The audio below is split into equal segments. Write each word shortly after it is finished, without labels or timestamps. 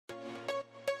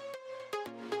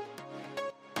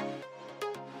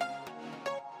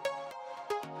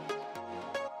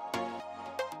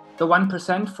the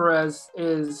 1% for us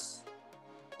is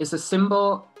a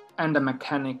symbol and a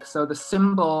mechanic. So the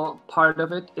symbol part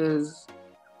of it is,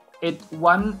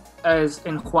 as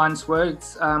in Juan's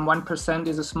words, 1%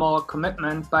 is a small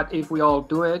commitment, but if we all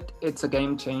do it, it's a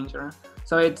game changer.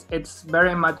 So it's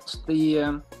very much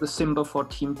the symbol for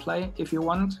team play, if you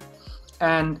want.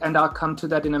 And I'll come to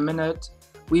that in a minute.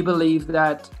 We believe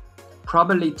that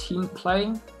probably team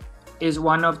play is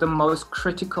one of the most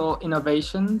critical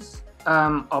innovations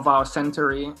of our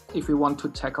century if we want to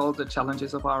tackle the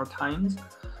challenges of our times.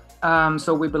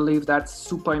 So we believe that's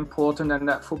super important and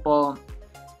that football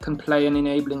can play an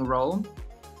enabling role.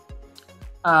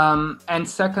 And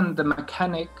second, the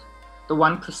mechanic, the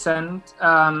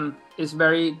 1% is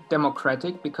very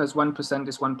democratic because 1%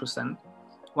 is 1%.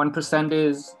 1%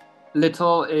 is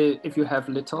little if you have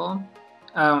little,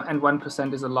 and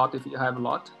 1% is a lot if you have a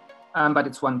lot, but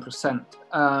it's 1%.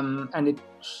 And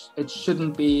it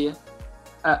shouldn't be,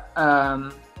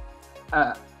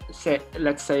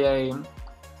 let's say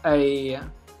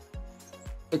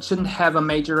it shouldn't have a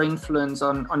major influence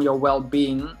on your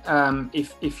well-being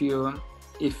if you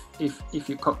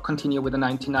continue with the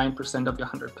 99% of your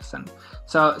 100%.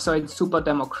 So it's super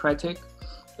democratic.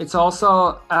 It's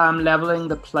also leveling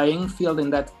the playing field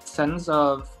in that sense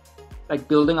of like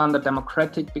building on the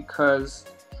democratic, because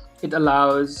it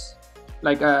allows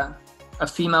like a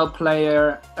female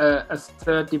player, a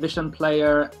third division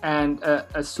player, and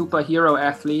a superhero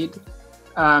athlete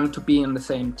to be in the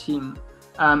same team.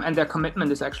 And their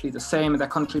commitment is actually the same, their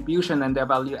contribution and their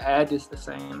value add is the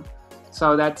same.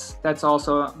 So that's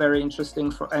also very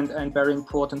interesting and very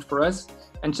important for us.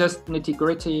 And just nitty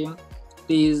gritty,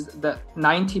 the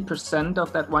 90%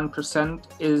 of that 1%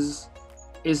 is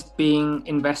being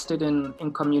invested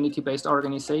in community-based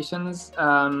organizations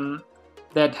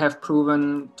that have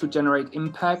proven to generate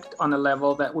impact on a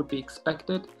level that would be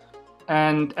expected.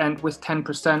 And with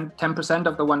 10%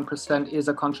 of the 1% is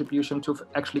a contribution to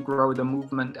actually grow the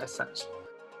movement as such.